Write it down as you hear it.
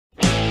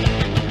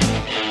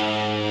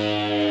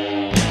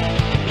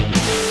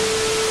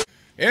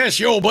Yes,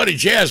 your old buddy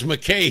Jazz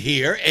McKay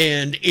here,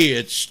 and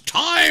it's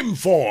time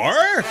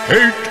for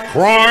Hate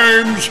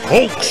Crimes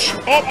Hoax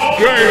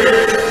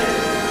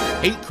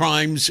Update. Hate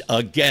crimes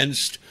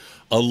against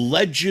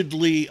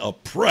allegedly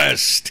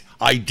oppressed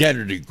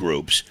identity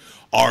groups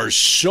are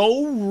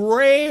so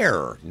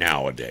rare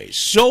nowadays,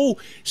 so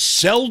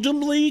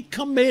seldomly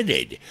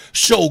committed,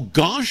 so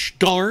gosh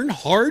darn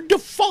hard to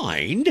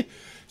find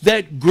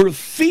that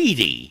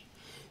graffiti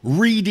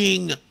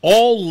reading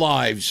All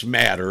Lives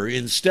Matter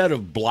instead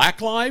of Black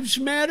Lives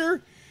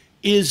Matter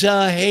is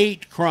a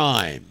hate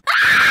crime.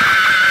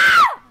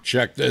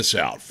 Check this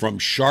out from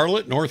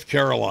Charlotte, North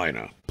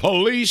Carolina.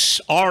 Police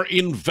are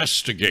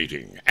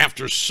investigating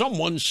after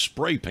someone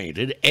spray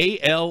painted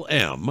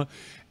ALM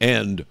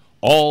and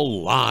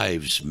All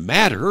Lives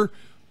Matter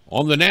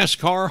on the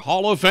NASCAR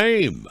Hall of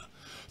Fame.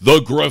 The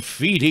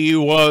graffiti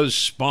was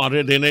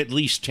spotted in at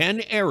least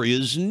 10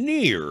 areas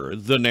near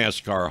the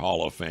NASCAR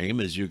Hall of Fame.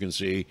 As you can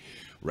see,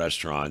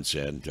 restaurants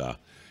and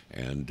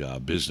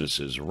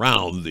businesses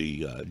around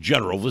the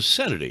general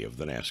vicinity of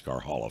the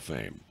NASCAR Hall of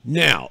Fame.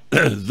 Now,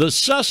 the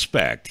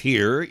suspect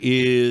here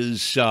is,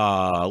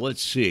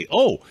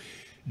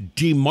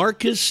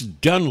 DeMarcus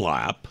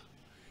Dunlap,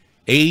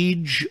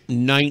 age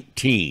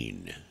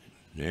 19.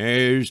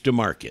 There's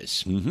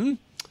DeMarcus.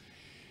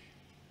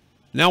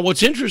 Now,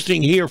 what's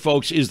interesting here,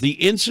 folks, is the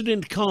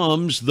incident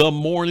comes the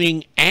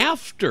morning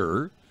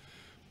after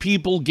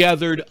people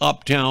gathered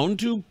uptown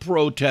to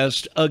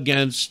protest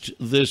against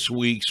this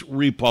week's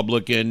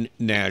Republican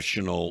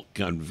National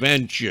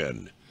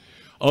Convention.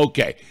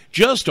 Okay,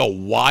 just a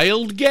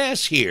wild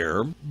guess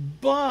here,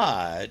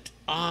 but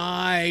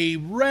I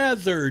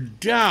rather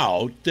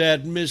doubt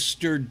that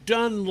Mr.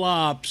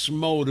 Dunlap's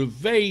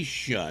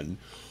motivation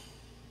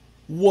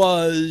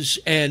was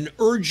an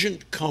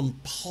urgent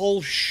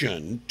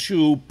compulsion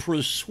to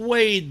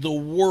persuade the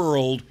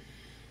world,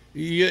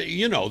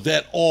 you know,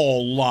 that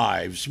all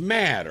lives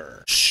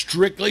matter.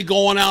 Strictly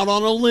going out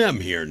on a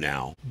limb here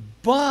now.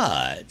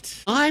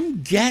 But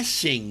I'm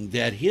guessing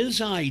that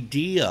his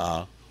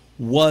idea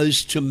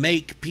was to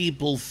make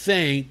people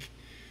think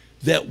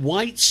that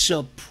white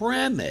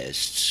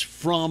supremacists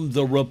from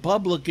the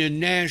Republican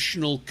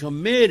National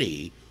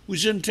Committee,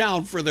 who's in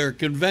town for their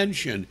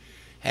convention,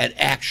 had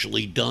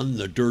actually done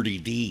the dirty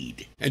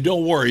deed. And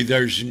don't worry,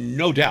 there's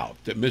no doubt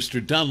that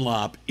Mr.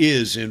 Dunlap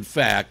is, in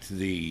fact,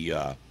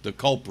 the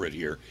culprit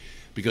here,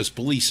 because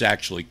police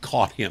actually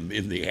caught him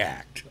in the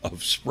act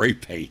of spray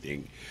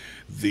painting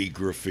the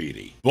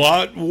graffiti.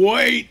 But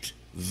wait,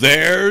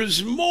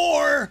 there's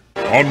more!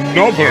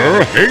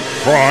 Another hate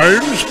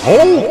crimes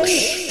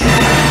hoax!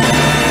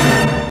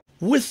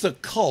 With the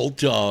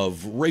cult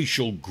of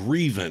racial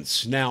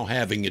grievance now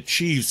having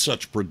achieved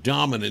such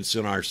predominance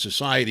in our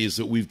societies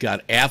that we've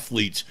got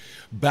athletes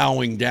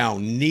bowing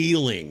down,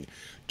 kneeling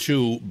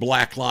to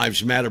Black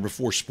Lives Matter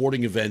before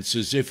sporting events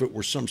as if it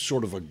were some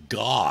sort of a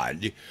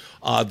god,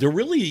 there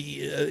really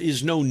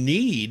is no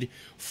need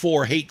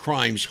for hate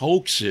crimes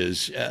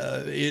hoaxes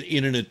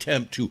in an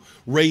attempt to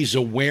raise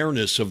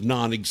awareness of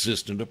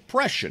non-existent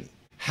oppression.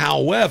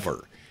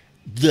 However,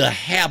 the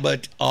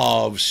habit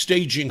of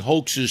staging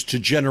hoaxes to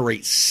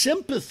generate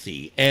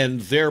sympathy and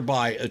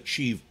thereby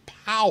achieve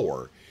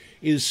power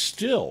is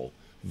still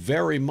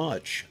very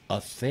much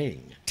a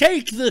thing.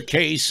 Take the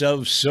case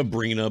of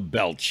Sabrina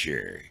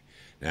Belcher.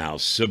 Now,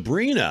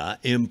 Sabrina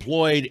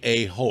employed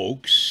a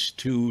hoax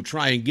to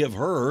try and give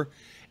her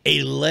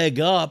a leg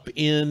up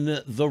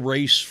in the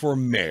race for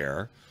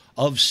mayor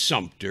of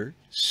Sumter,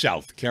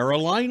 South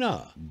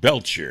Carolina.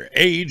 Belcher,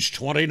 age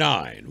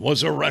 29,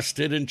 was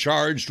arrested and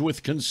charged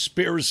with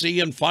conspiracy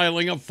and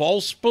filing a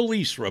false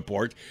police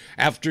report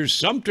after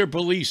Sumter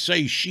police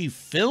say she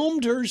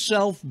filmed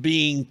herself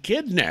being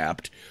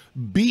kidnapped,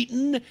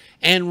 beaten,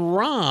 and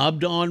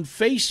robbed on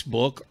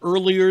Facebook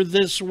earlier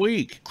this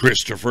week.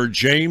 Christopher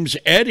James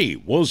Eddy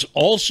was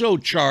also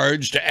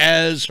charged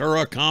as her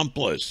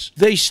accomplice.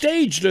 They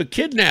staged a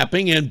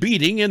kidnapping and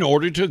beating in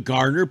order to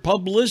garner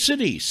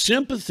publicity,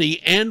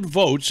 sympathy, and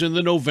votes in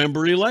the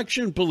November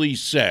election,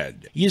 police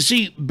said. You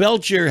see,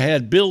 Belcher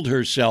had billed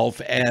herself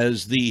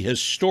as the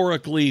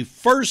historically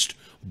first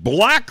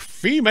black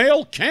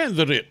female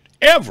candidate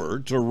ever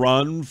to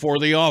run for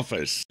the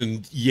office.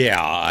 And yeah,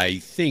 I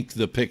think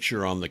the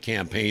picture on the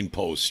campaign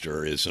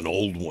poster is an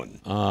old one.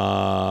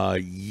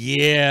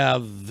 Yeah,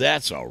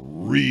 that's a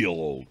real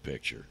old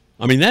picture.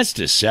 I mean, that's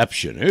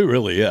deception. It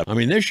really is. I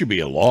mean, there should be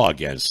a law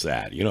against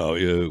that. You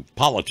know,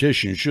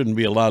 politicians shouldn't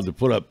be allowed to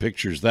put up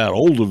pictures that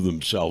old of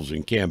themselves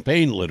in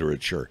campaign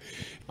literature.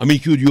 I mean,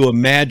 could you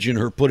imagine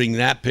her putting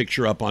that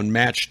picture up on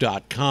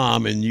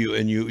Match.com and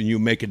you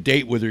make a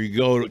date with her, you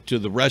go to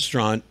the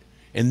restaurant,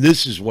 and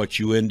this is what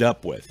you end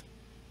up with?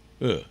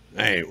 Ugh,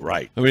 that ain't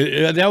right. I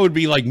mean, that would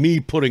be like me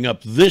putting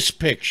up this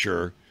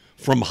picture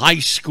from high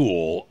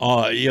school,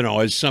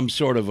 as some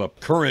sort of a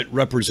current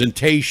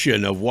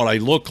representation of what I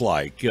look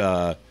like.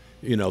 That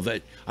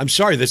I'm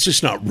sorry, that's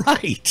just not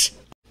right.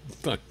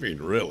 I mean,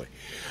 really.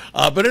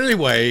 But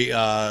anyway,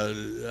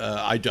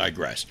 I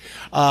digress.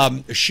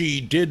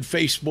 She did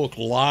Facebook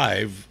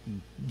Live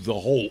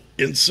the whole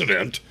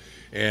incident,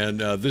 And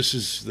this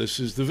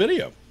is the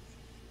video.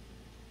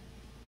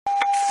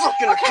 Fuck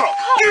in the car!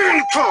 Get in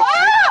the car!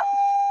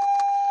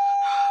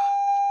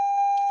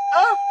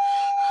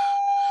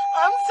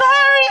 I'm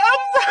sorry.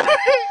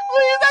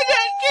 Please, I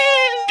got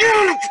kids. Get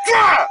in the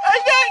car! I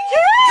got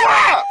kids.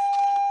 Drive!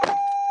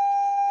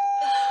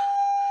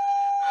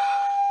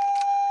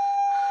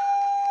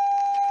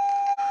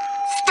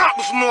 Stop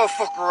this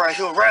motherfucker right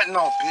here, right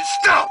now, bitch.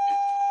 Stop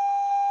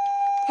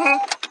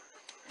it!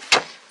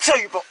 Tell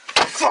you about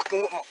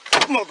fucking with my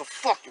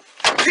motherfucking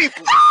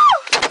people,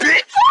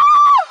 bitch!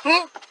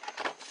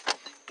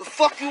 The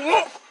fuck you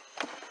want?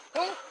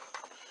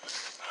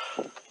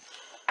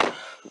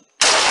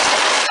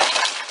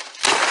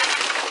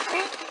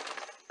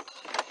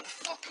 The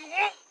fuck you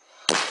want?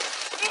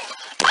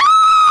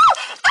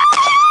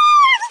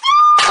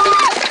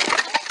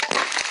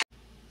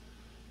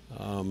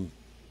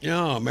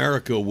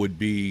 America would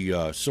be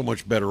so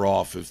much better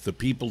off if the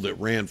people that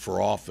ran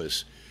for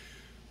office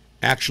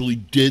actually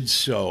did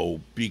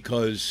so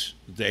because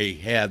they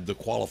had the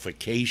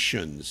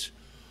qualifications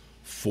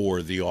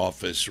for the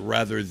office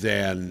rather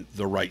than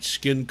the right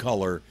skin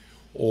color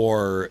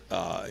or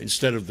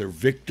instead of their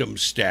victim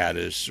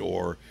status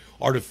or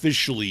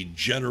artificially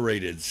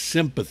generated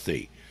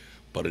sympathy.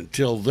 But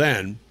until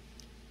then,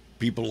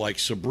 people like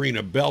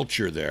Sabrina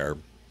Belcher there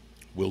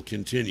will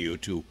continue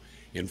to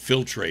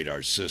infiltrate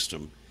our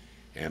system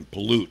and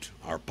pollute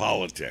our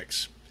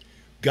politics.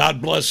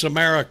 God bless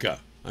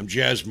America. I'm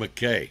Jazz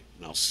McKay,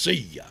 and I'll see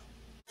ya.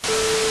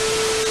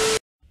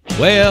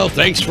 Well,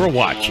 thanks for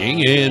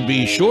watching, and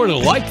be sure to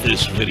like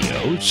this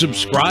video,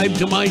 subscribe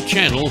to my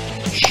channel,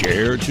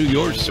 share to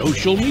your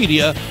social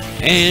media,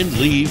 and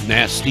leave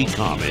nasty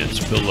comments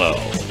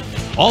below.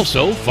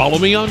 Also, follow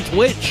me on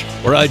Twitch,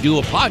 where I do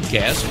a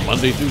podcast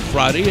Monday through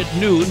Friday at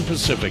noon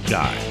Pacific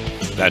time.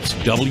 That's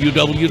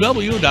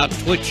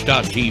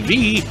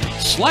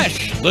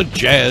www.twitch.tv/The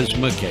Jazz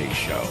McKay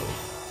Show.